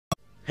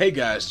Hey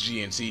guys,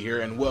 GNT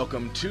here, and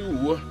welcome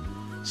to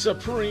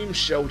Supreme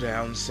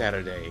Showdown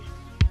Saturday.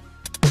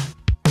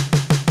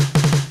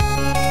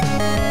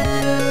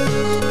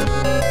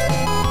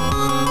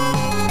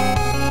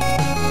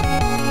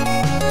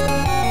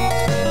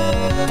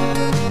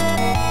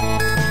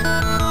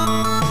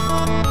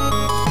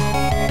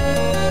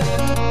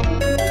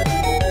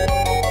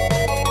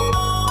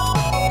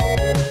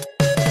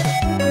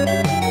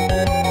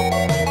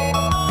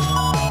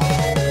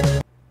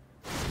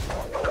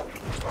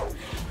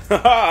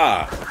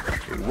 Haha!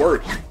 It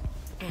worked.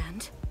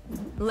 And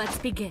let's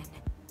begin.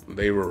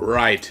 They were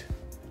right.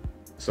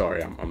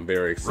 Sorry, I'm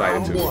very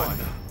excited to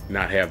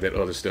not have that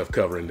other stuff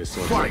covering this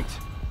one. Fight.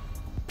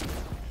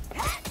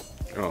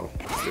 Oh,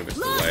 goodness,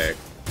 the lag.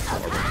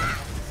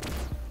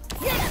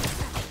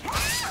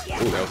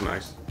 Oh, that was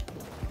nice.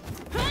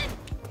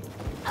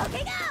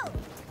 Okay, go.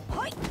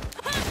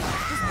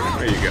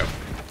 There you go.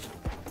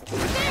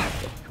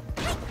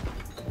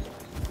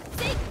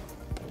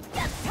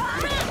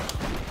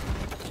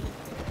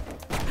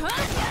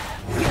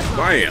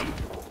 Bam!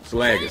 This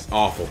lag is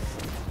awful.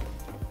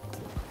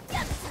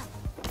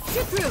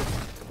 Shoot through.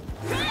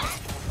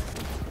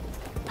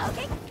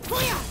 Okay,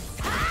 clear.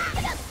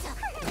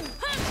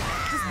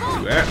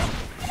 Do that.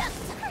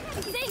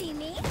 See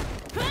me?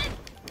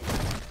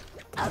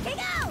 Okay,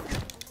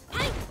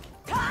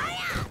 go.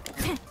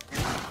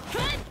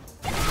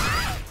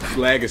 This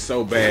lag is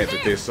so bad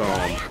that this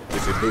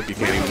Ibuki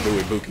can't even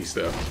do Ibuki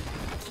stuff.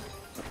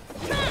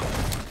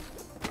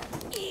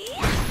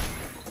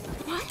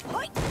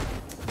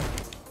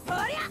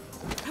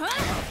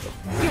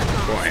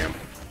 Bam.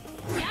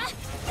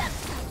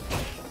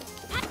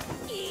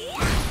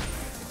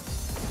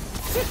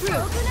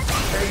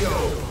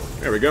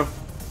 There we go.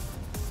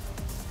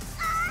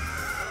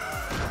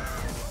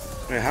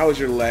 Man, how is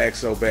your lag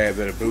so bad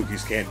that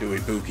Ibukis can't do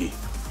Ibuki?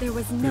 There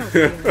was no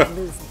fear of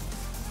losing.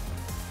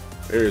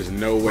 There is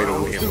no way to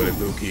win with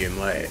Ibuki and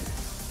lag.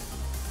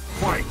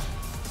 Fight.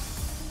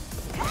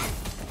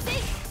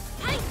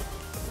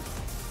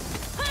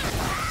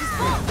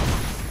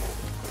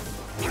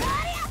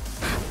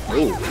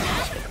 Ooh,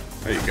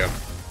 there you go.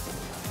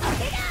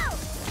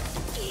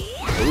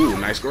 Ooh,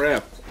 nice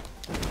grab.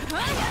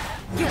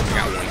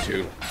 Got one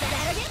too.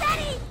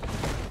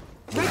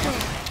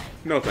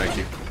 No, thank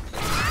you.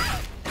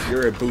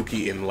 You're a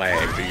Ibuki in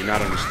lag. Do you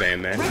not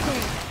understand that?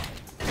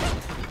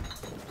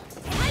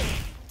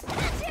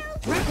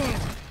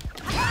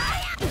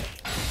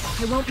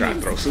 Try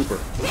to throw super.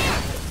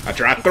 I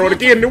tried to throw it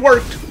again. It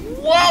worked.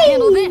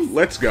 Whoa!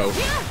 Let's go.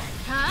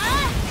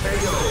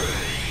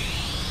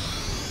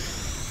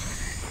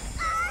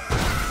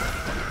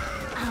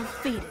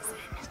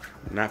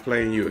 Not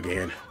playing you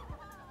again.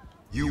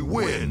 You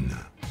win.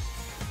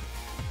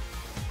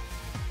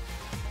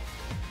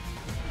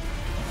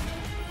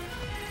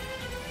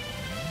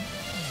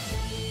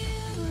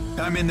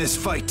 I'm in this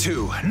fight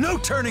too. No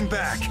turning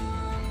back.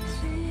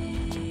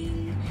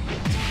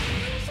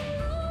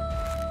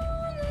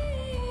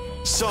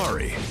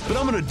 Sorry, but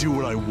I'm gonna do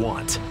what I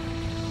want.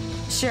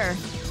 Sure.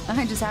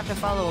 I just have to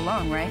follow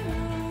along, right?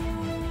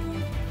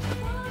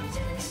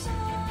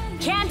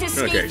 Can't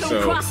escape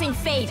from crossing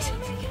fate.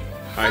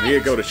 I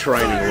did go to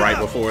training right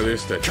before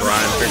this to try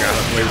and figure out how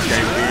to play this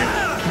game again.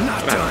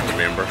 But I don't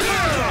remember.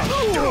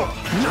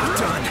 Not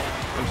done.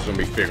 I'm just gonna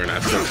be figuring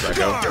out stuff as I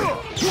go.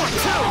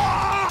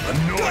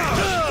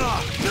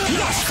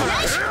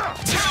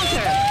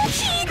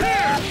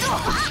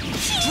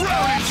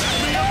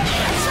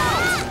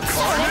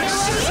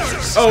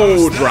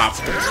 Oh, drop.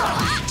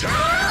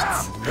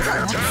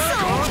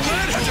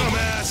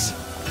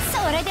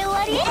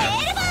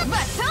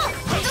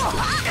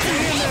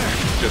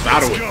 Just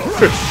auto it.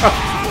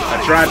 I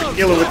tried to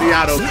kill him with the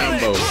auto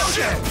combo.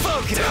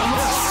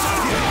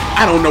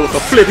 I don't know what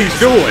the flip he's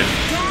doing,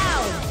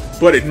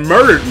 but it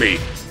murdered me.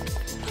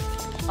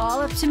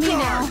 All up to me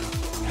now.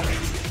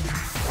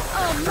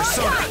 Oh,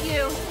 got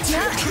you.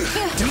 Not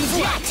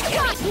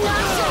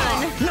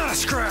done. Not a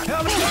scrap.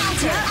 Not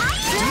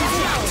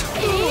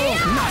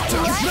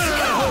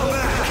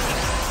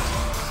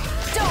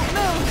Don't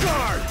move.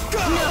 Guard.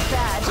 Not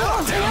bad.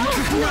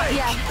 Not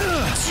yet.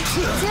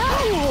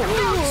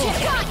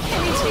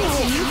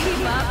 You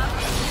keep up.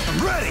 I'm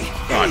ready.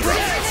 Oh, I dropped.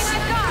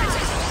 Everything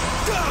I've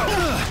got.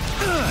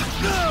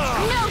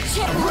 No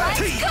chip, right?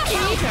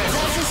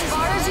 That's as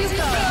far as you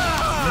go.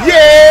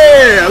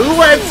 Yeah,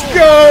 let's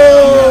go.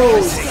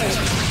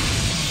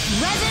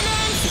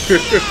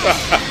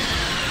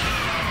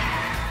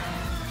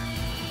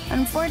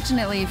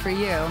 Unfortunately for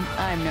you,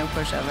 I'm no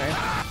pushover.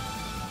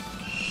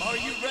 Are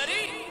you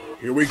ready?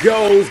 Here we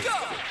go.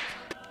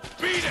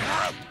 Beat it!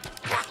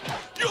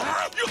 You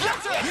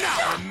now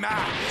I'm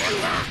mad!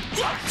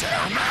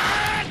 Damn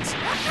it!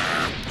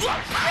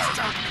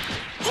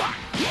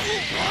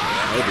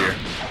 Oh dear.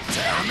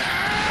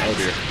 Oh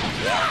dear.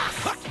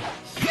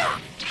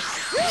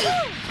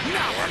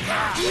 Now I'm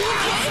mad!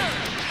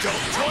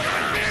 Don't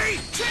torment me!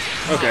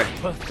 Okay,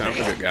 time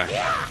for the guy.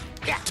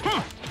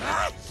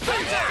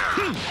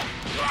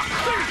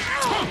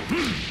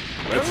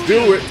 Let's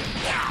do it.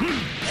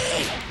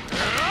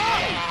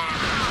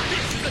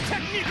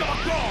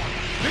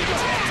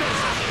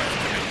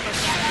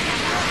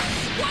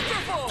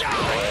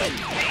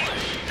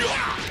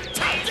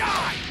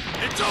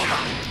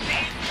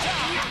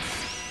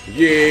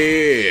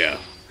 Yeah.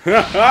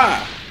 Ha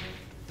ha.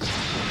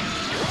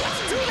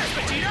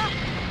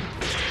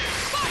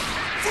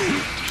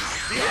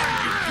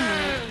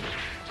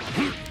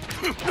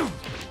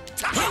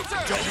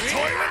 Don't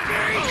toy with me!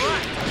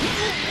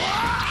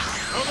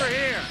 Over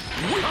here!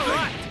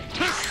 Alright!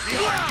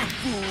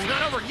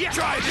 Not over yet!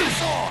 Try this!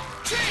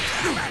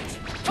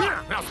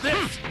 Now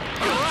this!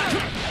 Alright!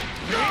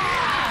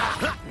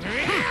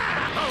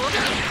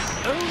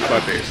 How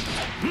about this?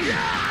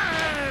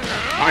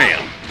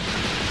 Bam.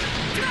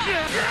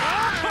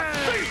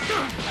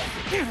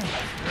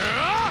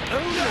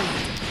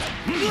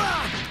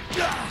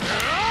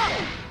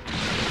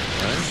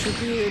 I should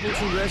be able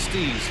to rest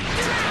easy.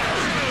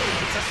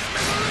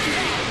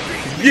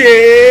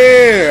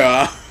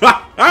 Yeah! Ha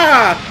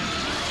ha!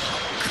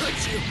 Could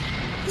you?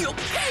 You'll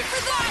pay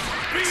for that!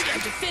 It's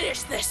time to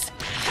finish this!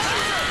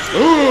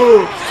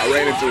 Ooh! I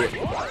ran into it.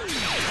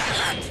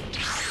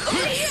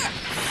 Over here!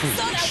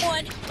 Saw that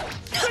one!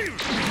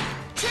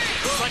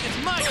 Looks like it's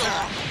my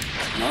turn!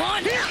 Come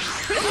on!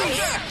 Over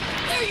here!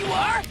 There you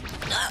are!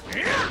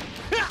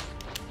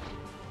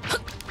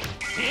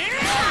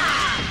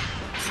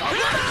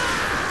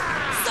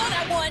 Saw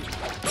that one!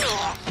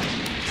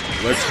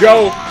 Let's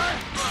go.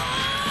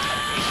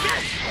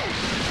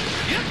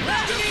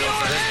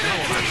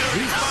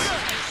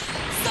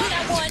 Saw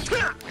that one!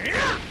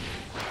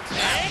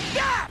 Take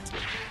that!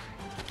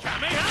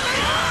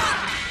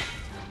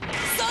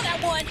 Saw that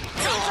one!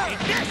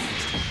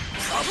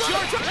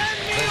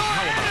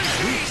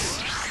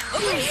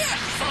 Over here!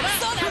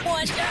 Saw that one! Saw that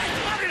one! Over here!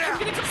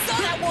 Saw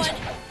that one!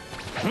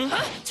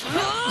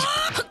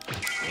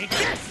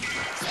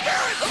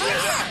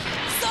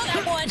 Saw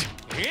that one!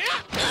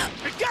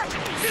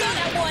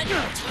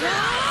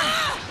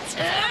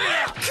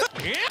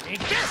 Over here!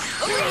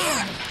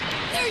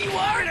 There you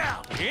are!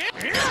 There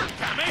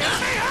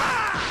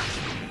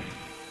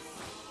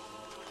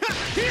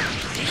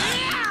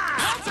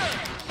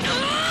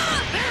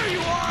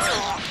you are!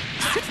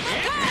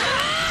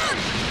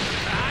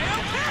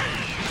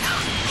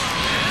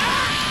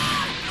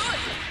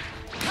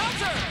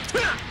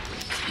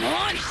 Come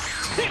on!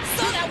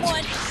 Saw that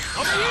one!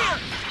 Over here!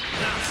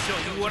 Now I'll show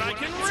you what I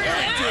can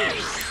really do!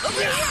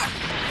 Over here!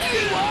 There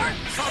you are!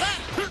 Saw that?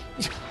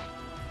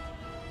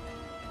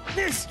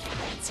 This!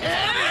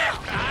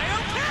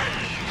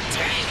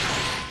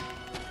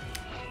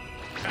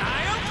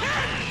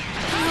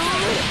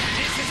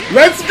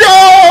 Let's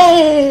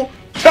go!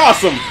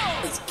 Toss him!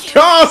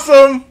 Toss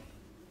him!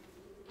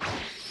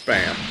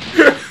 Bam.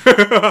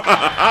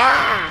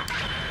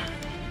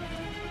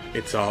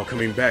 It's all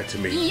coming back to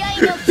me.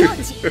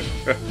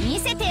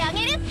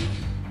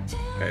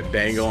 That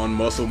dang on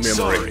muscle memory.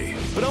 Sorry,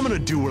 but I'm gonna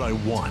do what I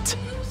want.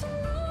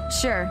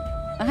 Sure.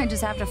 I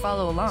just have to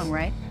follow along,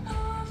 right?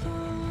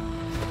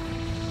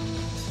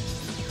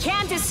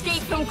 Can't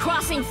escape from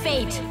crossing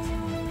fate!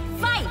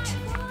 Fight!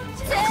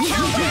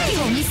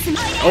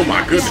 Oh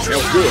my goodness, that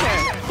was good.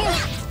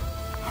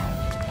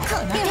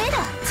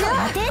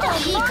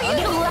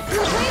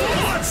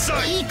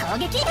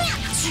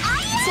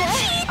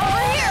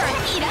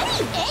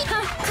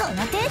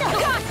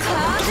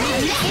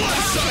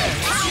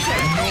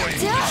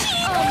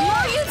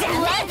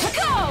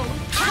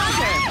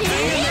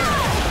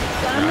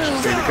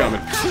 Seen it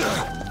coming.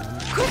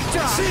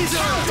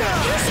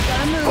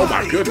 Oh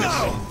my goodness.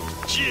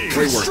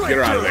 Great work. Get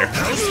her out of there.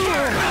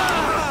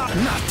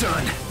 Not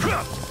done.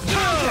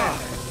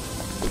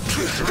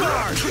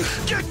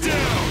 Get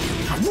down.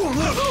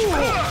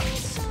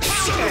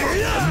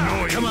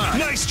 Come on.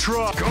 Nice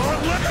try.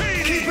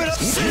 Keep it up.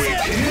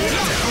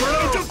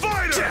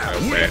 Divider.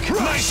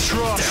 Nice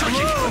try.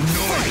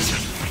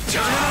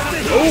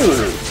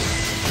 Oh.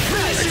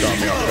 That caught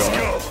me off guard.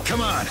 Go.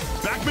 Come on.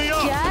 Back me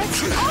up. Get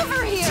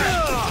over here!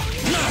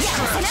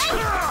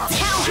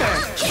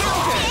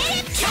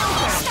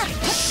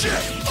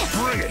 Shit.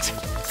 Bring it.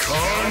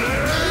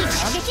 Carnage.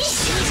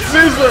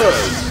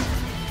 Scissors!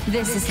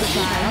 This is the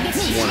vibe.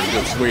 One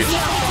good switch.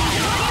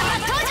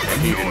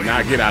 And he did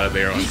not get out of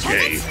there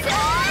unscathed. Like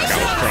I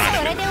was trying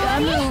to do.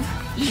 Gotta move.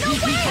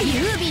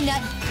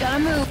 Gotta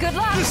move. Good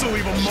luck. This'll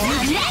leave a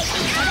mark.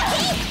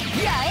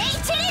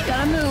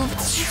 Gotta move.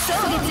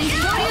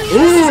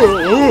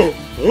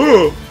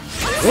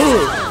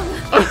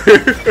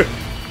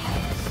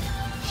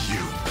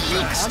 You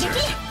bastard.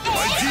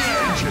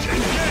 Engine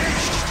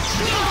engaged.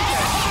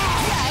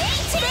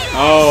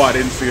 Oh, I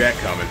didn't see that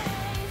coming.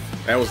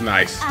 That was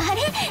nice.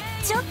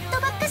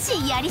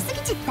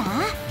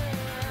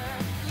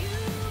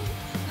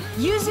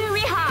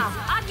 Yuzuriha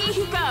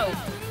Akihiko!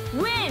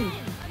 Win!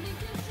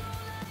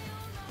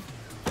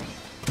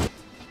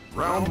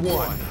 Round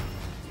one.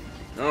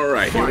 All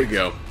right, here we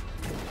go.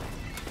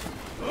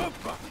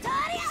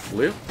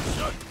 Flip.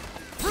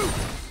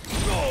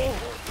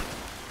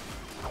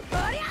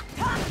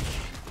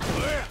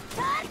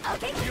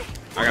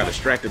 I got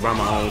distracted by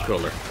my own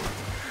color.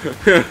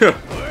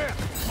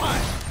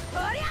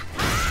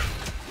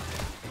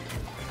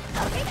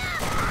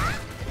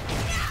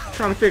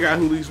 Trying to figure out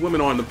who these women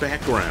are in the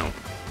background.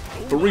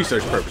 For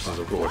research purposes,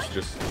 of course.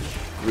 Just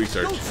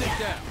research.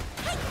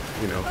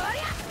 you know,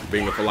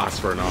 being a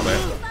philosopher and all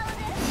that.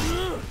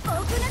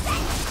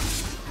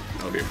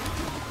 Oh dear.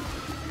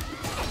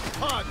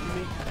 Pardon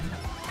me.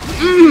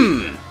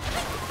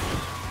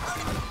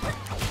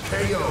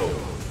 KO.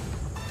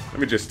 Let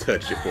me just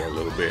touch it for a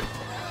little bit.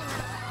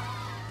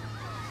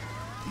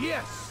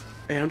 Yes.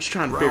 Hey, I'm just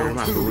trying to figure him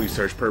out for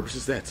research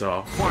purposes, that's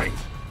all. Fight.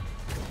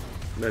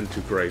 Nothing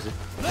too crazy.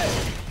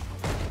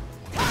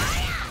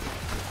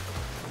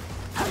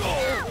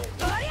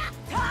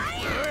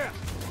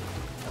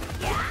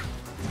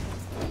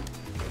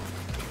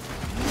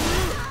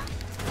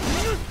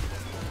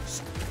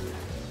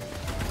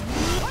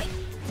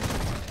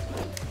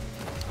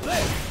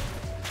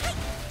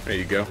 There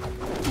you go.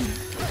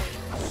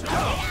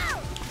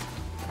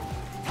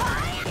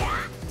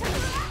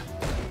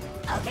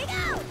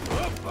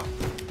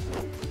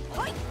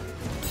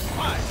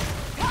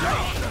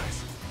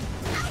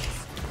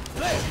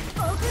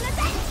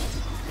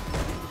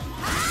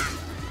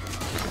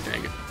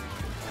 Dang it.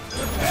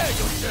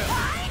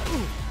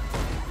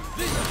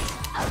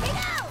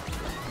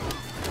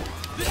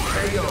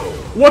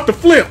 What the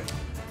flip?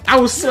 I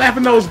was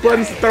slapping those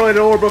buttons to throw that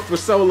orb up for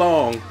so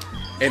long,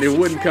 and it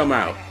wouldn't come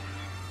out.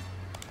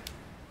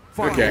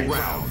 Okay,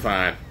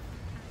 fine.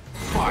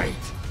 Fight.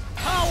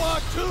 Power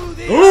to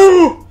the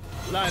Ooh!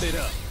 Light it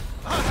up.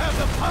 I have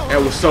the power.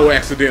 That was so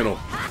accidental.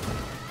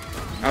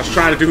 I was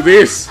trying to do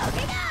this.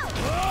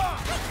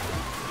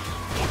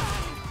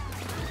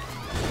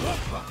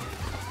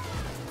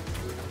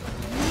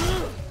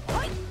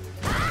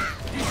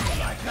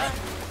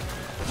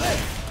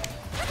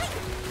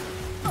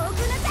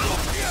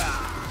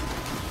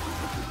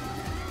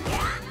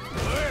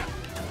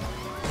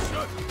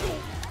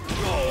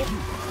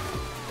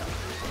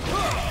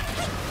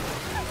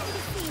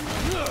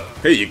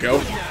 Here you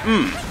go.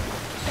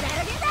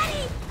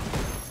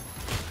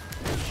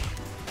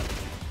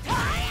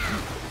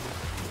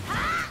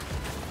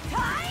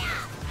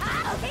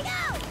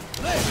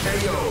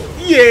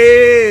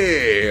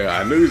 Yeah!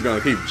 I knew he was gonna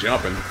keep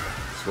jumping.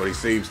 That's what he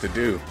seems to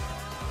do.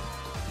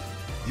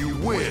 You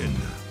win.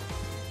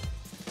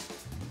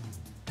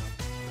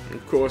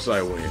 Of course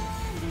I win.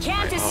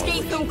 Can't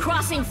escape from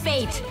crossing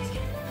fate.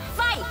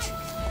 Fight!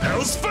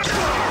 Hell's fire.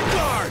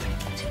 Guard.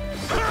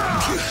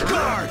 Guard.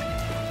 Guard.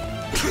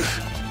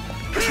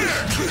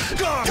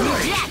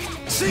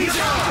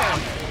 Caesar.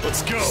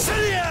 Let's go.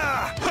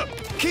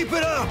 Keep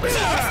it up.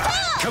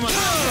 Come on.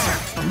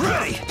 I'm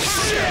ready.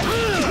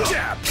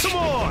 Jab. Come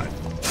on.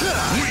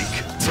 Weak.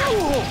 Come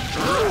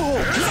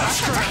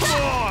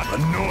on.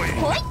 Annoying.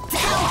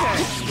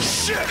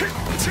 Shit.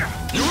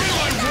 You're in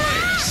my way.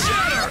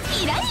 Shatter.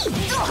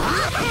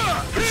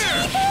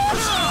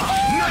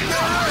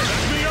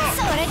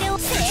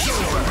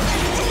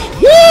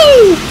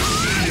 Woo!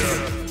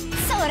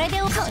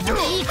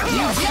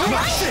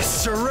 My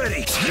fists are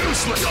ready.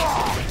 Useless.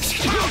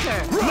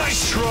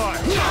 Nice try.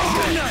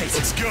 Nice.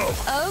 Let's go.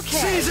 Okay,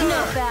 Caesar.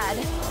 not bad.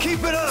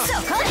 Keep it up.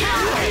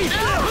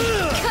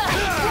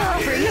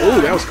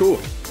 Ooh, that was cool.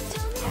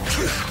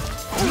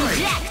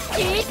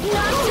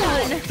 Not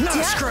done.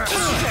 Not scratch.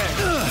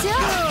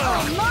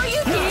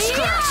 Not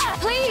scratch.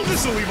 Please.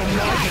 This will leave a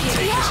mark and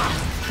take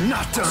it.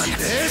 Not done.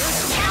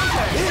 This.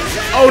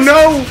 Oh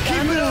no!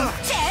 Keep it up.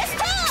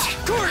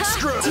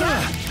 Corkscrew.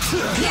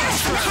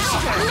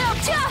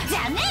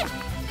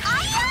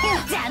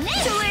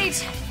 Too late.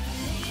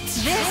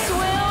 This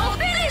will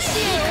finish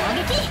you.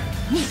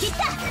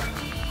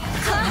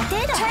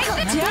 Take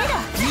the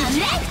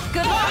jab.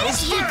 Goodbye.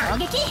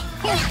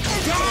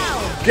 Down.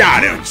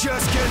 Got him!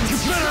 Just getting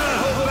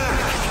back.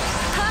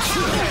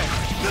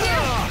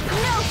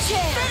 No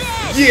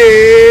chance.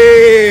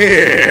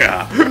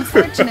 Yeah!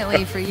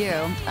 Unfortunately for you,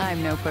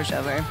 I'm no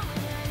pushover.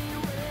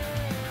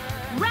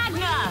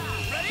 Ragnar.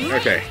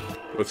 Okay,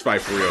 let's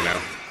fight for real now.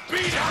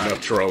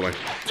 Enough trolling.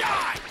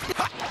 Die.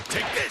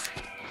 Take this.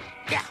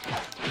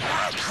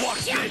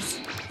 Watch this.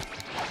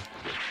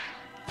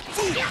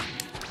 Die.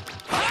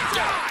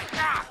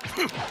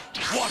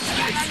 Watch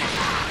this.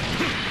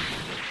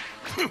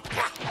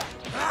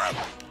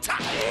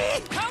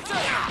 Counter.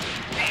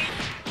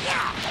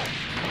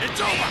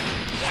 It's over.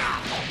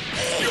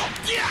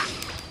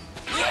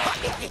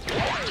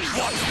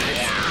 Watch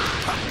this.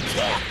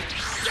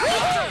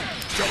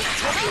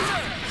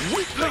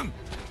 Weakling.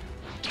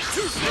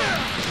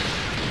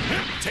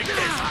 Take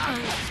this.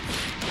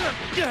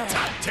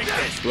 Take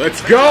this.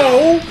 Let's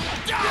go!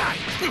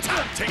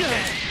 Take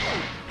this.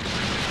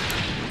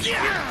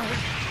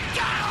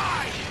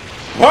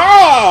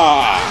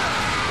 Ah!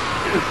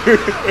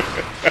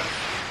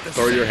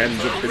 Throw your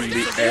hands up in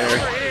the air.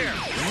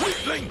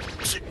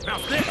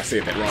 I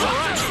said that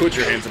wrong. Put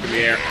your hands up in the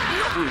air.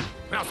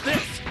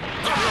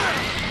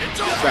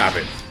 Stop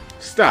it.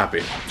 Stop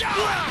it.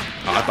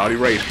 Oh, I thought he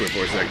rage quit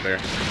for a second there.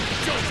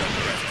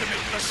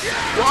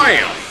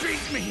 Wham!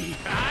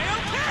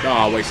 Oh,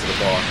 I wasted the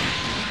bar.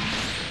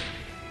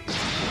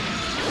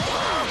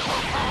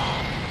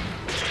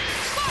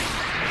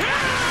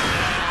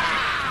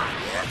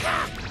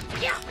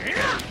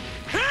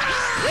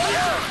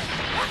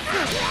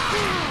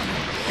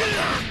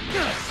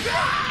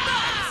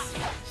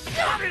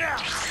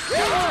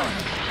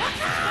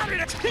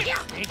 Ain't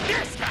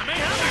this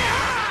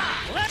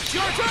Kamehameha! Left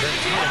your turn!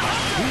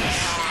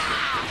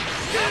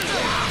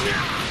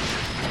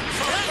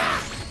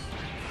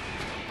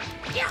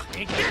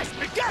 Ain't this! Ain't this!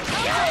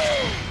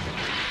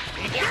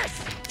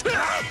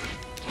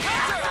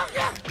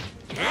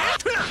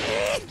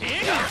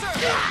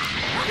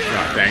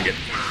 God dang it.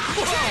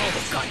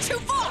 It's gone too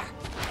far.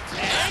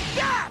 And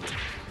that!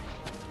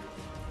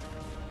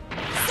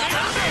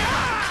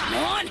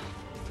 Come on.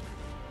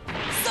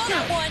 Saw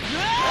that one.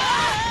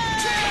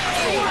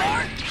 Here you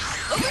are.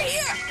 Over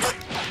here.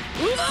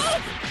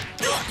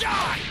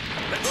 Die!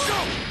 Let's go!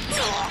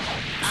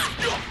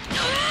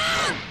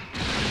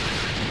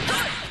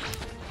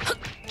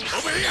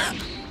 Over here!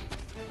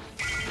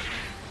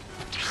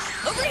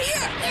 Over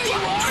here. There you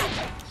are.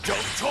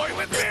 Don't toy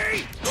with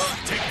me!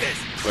 Take this!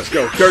 Let's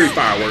go. Dirty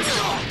fireworks.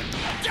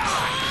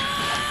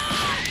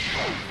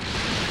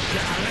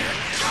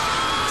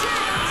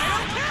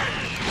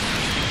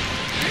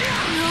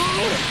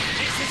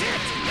 This is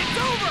it! It's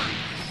over!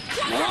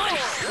 Come on.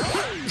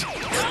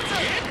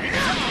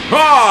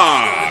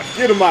 Ha!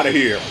 Get him out of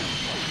here.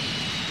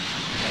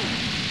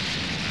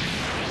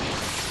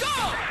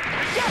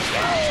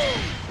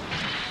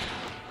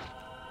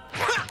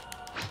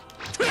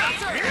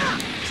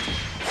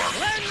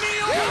 Lend me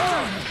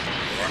over!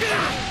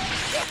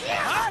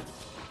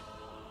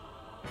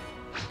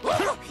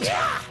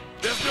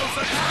 There's no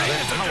such thing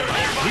as a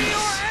dirty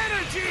your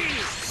energy!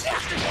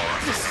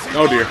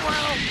 Oh dear.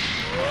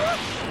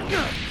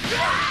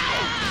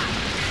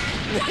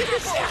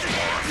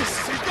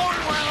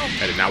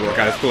 That did not work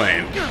out as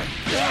planned.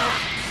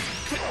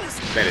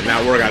 That did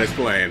not work out as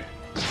planned.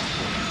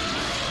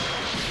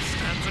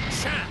 Stands a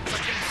chance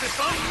against this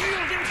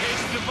unyielding His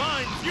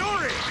divine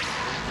fury!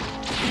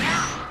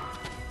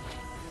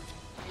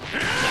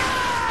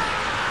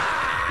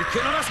 You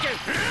cannot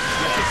escape!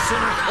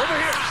 Over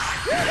here!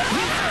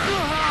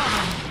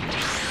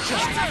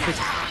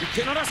 You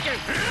cannot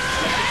escape!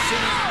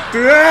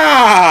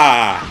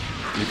 Ah!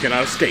 You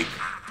cannot escape.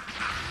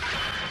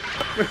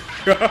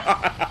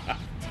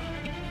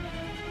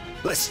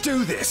 Let's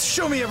do this.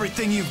 Show me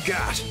everything you've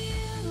got.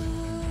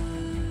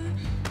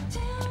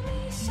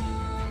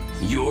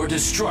 Your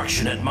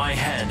destruction at my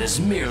hand is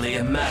merely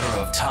a matter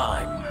of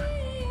time.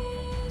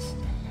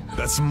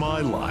 That's my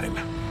line.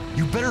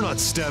 You better not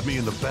stab me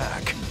in the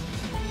back.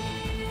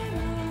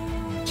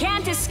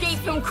 Can't escape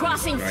from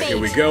crossing All right, fate. here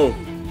we go.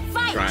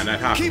 Fight. Trying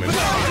that Keep it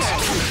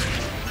Hoffman.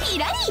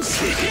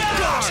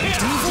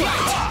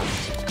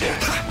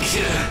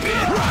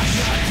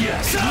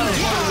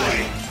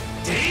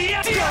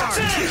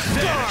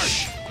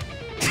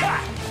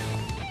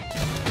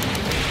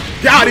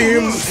 Got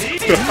him!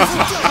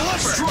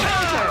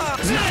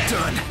 Not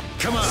done.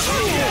 Come on.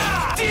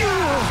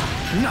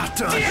 Not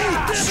done.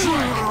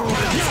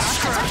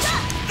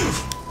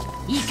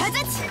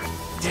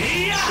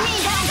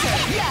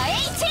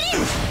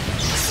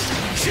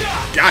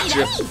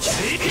 Gotcha!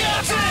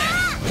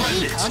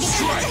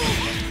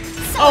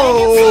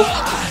 Oh!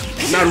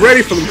 Not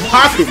ready for the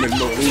Hakumen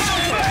moves.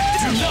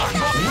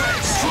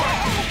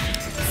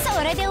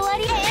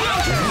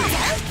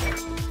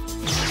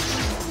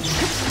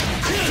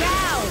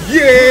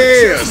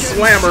 Yeah!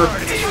 Slammer!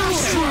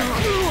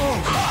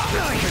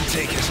 I can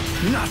take it.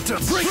 Not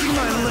done. Breaking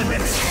my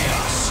limits.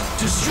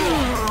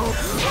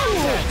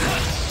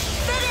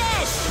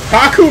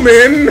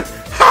 Hakumen!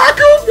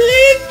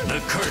 Hakumen!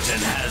 The curtain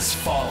has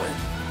fallen.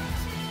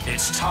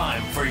 It's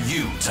time for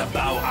you to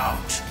bow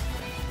out.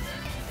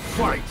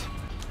 Fight!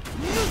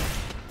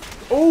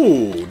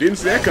 Oh, didn't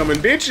see that coming,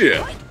 did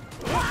you?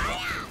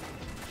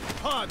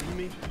 Pardon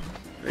me.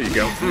 There you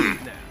go.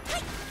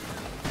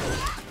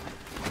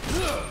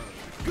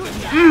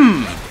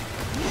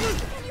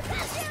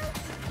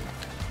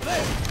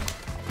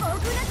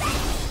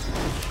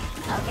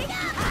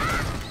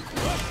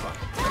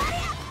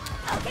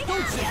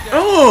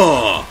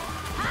 Oh!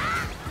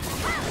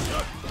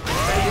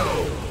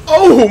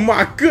 Oh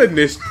my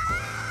goodness!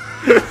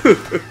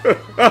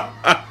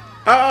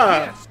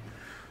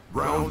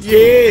 Round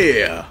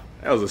Yeah!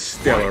 That was a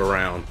stellar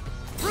round.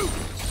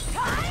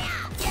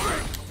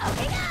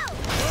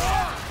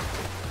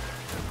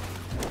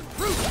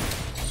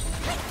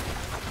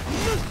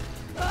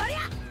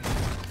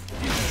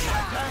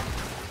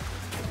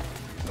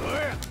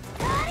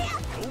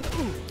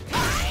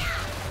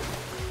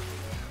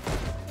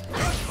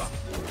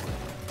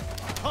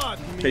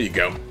 There you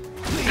go.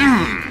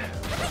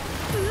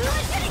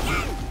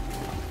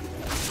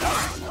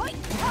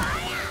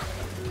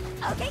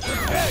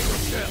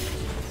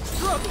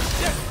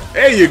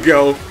 There you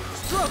go.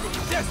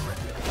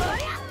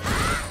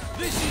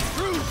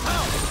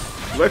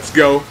 Let's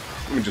go.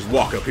 Let me just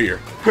walk up here.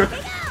 I'm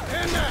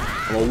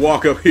gonna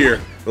walk up here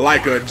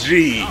like a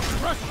G.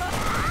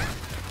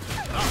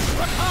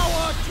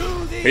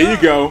 Here you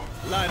go.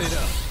 Light it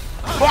up.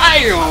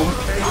 Bam!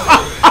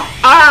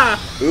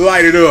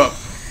 Light it up.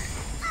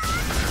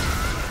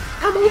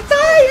 I'm on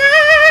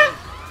fire!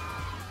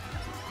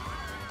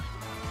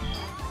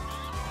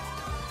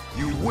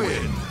 You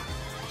win.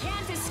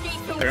 Can't escape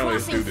from Apparently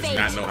this crossing dude does fate.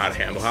 not know how to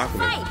handle Hakumen.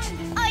 Fight.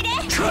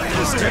 Try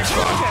this next one.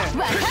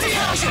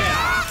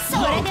 そ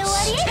れで終わ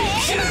りね。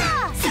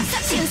さっ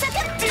さ瞬殺。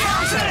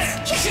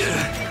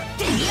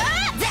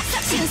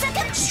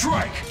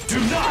Strike! Do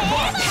not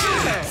block!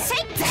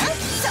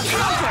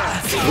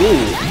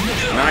 Ooh,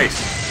 nice.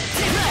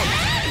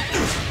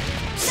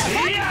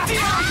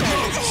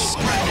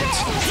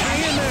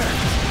 Hang in there.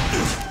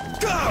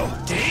 Go!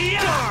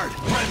 Guard!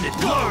 Blended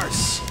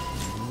guards!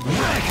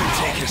 I can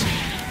take it.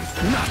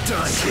 Not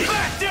done.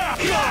 Back down!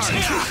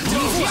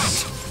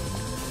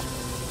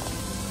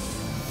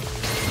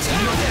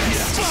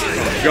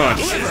 Gun.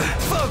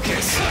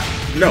 Focus.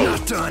 No.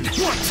 Not done. 1,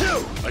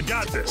 2. I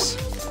got this.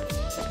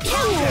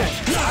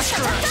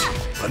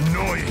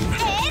 Annoying.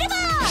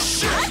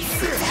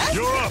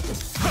 You're up.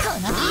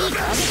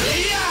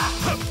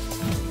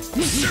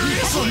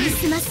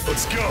 Seriously?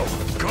 Let's go.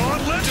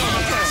 Gauntlet.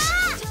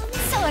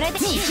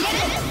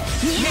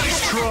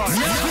 Nice try.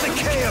 Now for the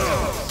KO.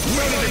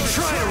 Ready to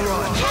try to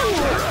run.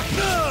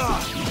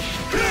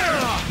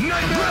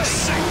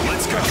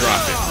 Let's go.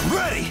 Drop it.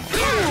 Ready.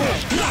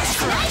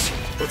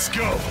 Let's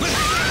go.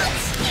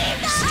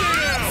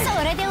 Stay down.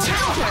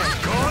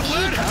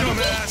 Gauntlet,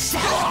 dumbass.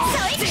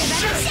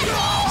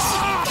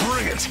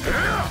 Bring it.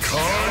 Oh,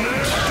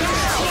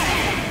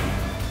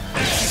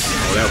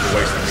 that was a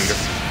waste of meter.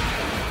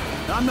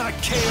 I'm not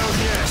KO'd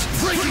yet.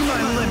 Breaking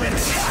my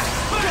limits.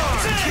 I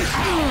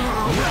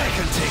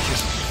can take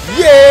it.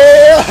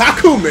 Yeah,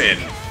 Hakumen.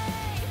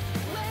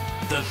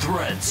 The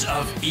threads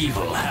of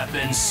evil have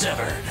been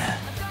severed.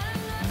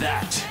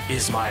 That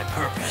is my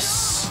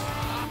purpose.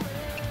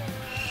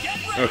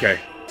 Okay,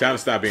 time to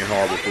stop being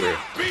horrible for real.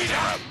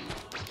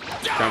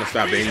 Time to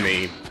stop being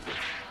mean.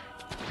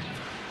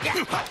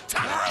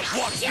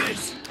 Watch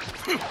this.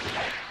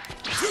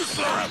 Too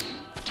slow.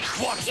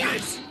 Watch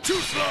this.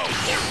 Too slow.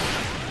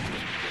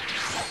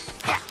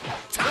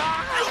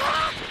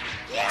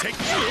 Take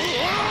this.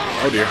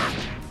 Oh dear.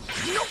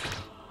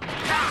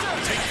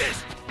 Take this.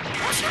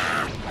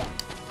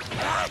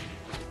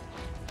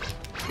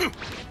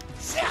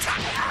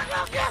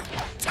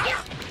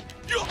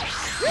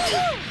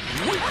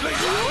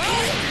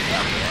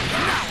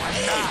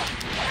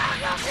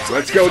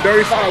 Let's go,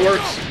 dirty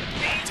fireworks.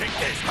 Take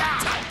this.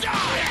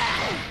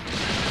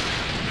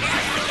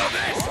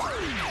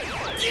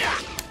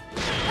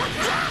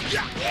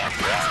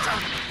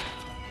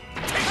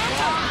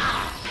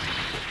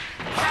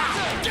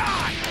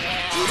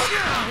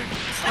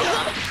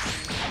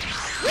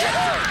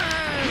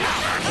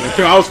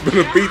 I was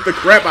gonna beat the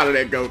crap out of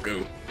that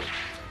Goku.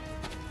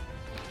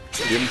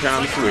 Give him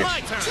time to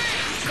switch.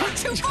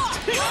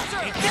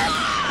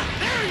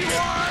 There you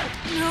are!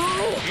 No!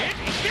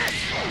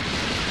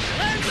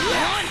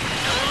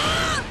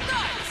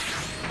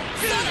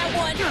 Saw that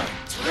one!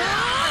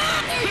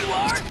 There you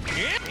are!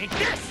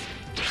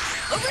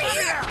 Over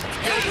here!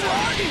 There you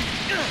are!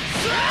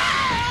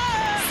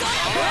 Saw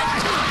that one!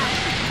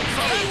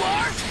 There you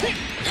are! There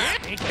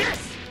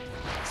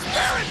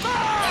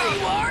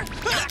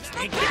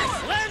you are!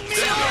 Lend me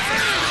your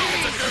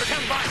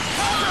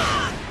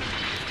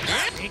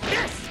Take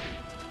this!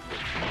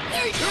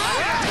 There you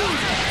are!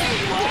 There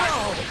you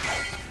are!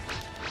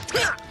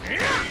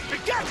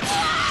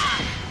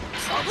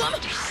 Problem?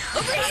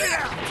 Over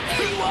here!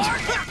 There you are!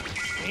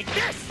 Take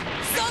this!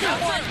 Saw that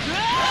one!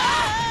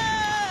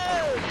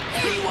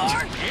 There you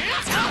are!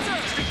 Saw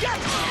that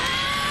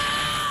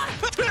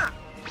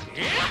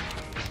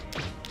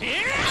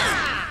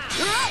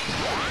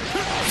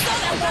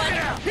one!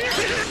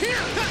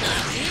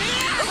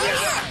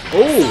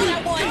 Oh!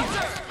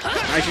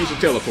 Nice use of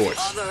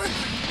teleports.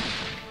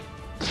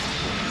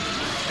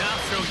 I'll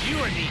show you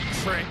a neat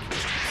trick.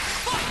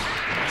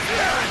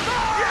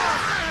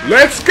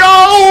 Let's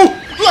go!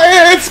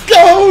 Let's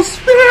go!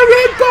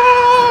 Spirit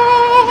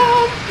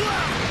Bomb!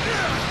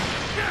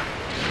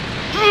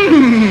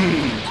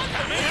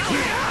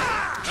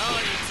 I'll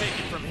let you take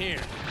it from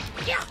here.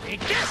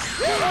 Take this!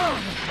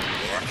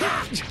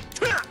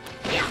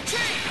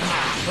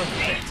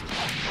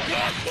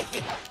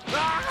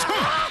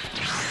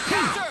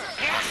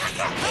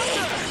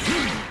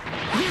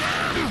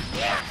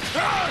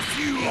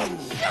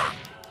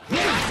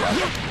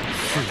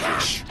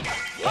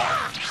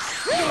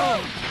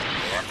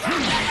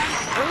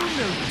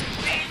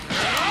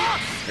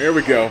 Here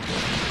we go.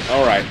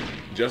 All right,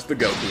 just the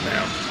Goku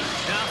now.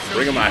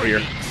 Bring him out here.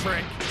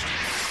 Trick.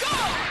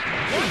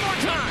 One more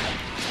time.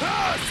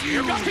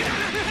 You got it.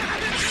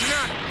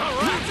 All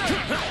right.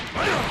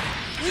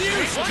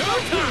 Use go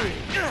time.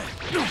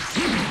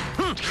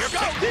 Here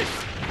goes this.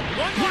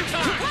 One more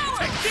time.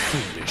 Take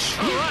this.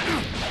 All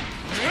right.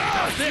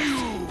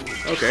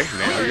 Okay,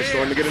 now you're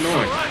starting to get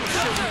annoying.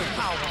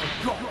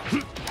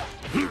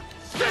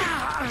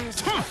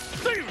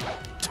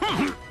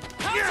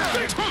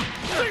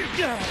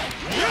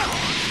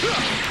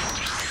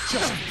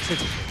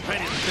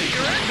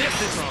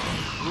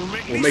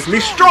 Will make me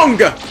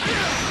stronger.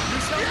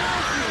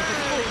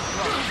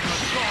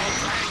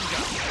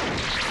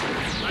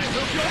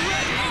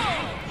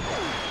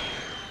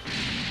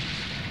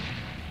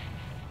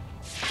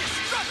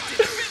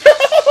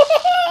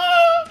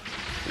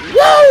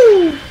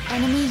 Woo!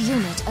 Enemy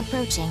unit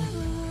approaching.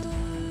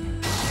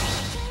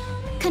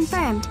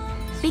 Confirmed.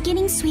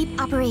 Beginning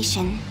sweep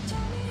operation.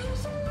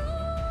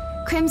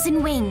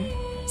 Crimson Wing.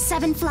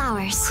 7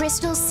 flowers.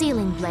 Crystal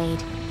Sealing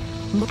Blade.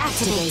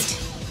 Activate.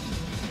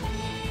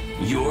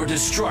 Your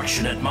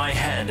destruction at my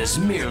hand is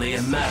merely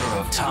a matter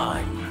of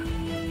time.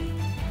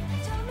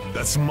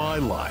 That's my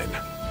line.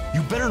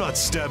 You better not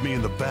stab me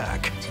in the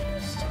back.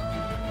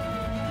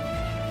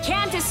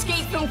 Can't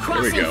escape from go.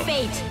 crossing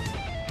fate.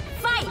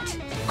 Fight!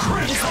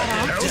 Is that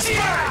all? Is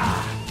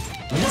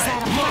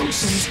that all?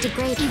 Functions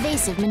degrade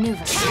evasive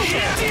maneuver.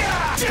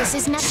 This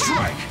is not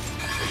strike.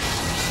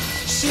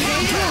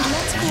 Shooting through.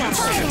 Let's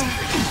cooperate.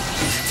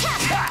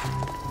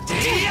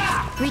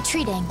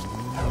 Retreating.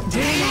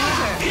 Bring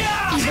over.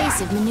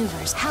 Evasive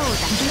maneuvers. How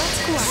about let's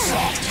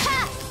cooperate.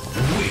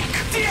 Weak.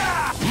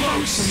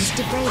 Functions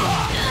degrading.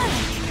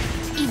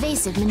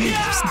 Evasive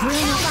maneuvers.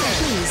 Bring over,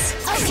 please.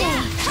 Okay.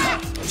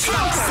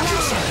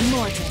 Slasher.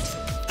 Mordred.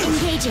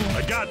 Engaging.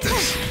 I got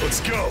this. Let's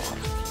go.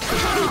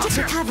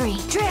 Recovery.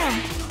 Drill.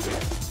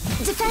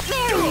 Defect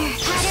barrier.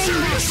 Pattern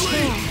match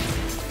there.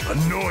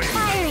 Annoying.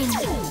 Firing.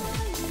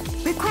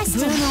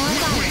 Requesting.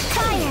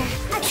 Fire.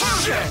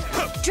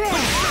 Attack. Drill.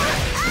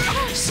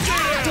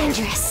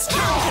 Dangerous.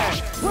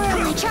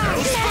 Whirly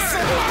charge.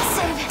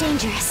 Massive.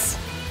 Dangerous.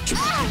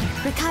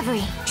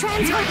 Recovery.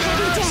 Transport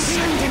heavy death.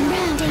 Round and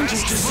round.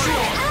 Dangerous.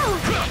 Ow.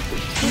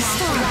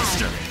 Restore.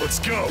 Let's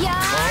go.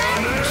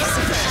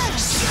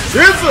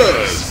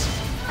 Jesus!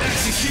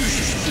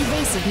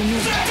 Evasive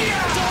maneuver.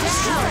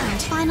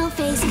 Confirmed. Final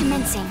phase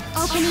commencing.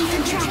 Opening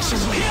contraction.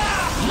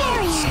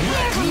 Barrier.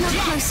 Come up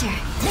closer.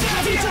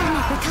 Heavy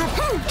damage.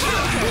 Recover.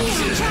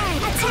 Beam. Try.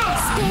 Attack.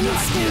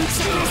 Spin.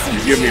 Suppressing.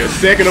 You give me a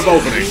second of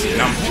opening,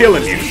 and I'm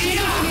killing you.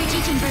 Energy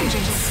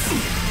convergence.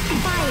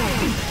 Fire.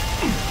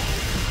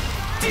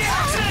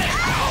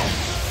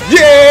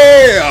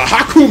 Yeah!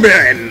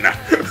 Hakumen!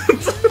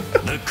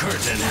 The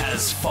curtain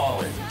has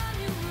fallen.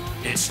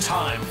 It's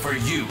time for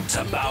you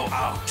to bow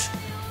out.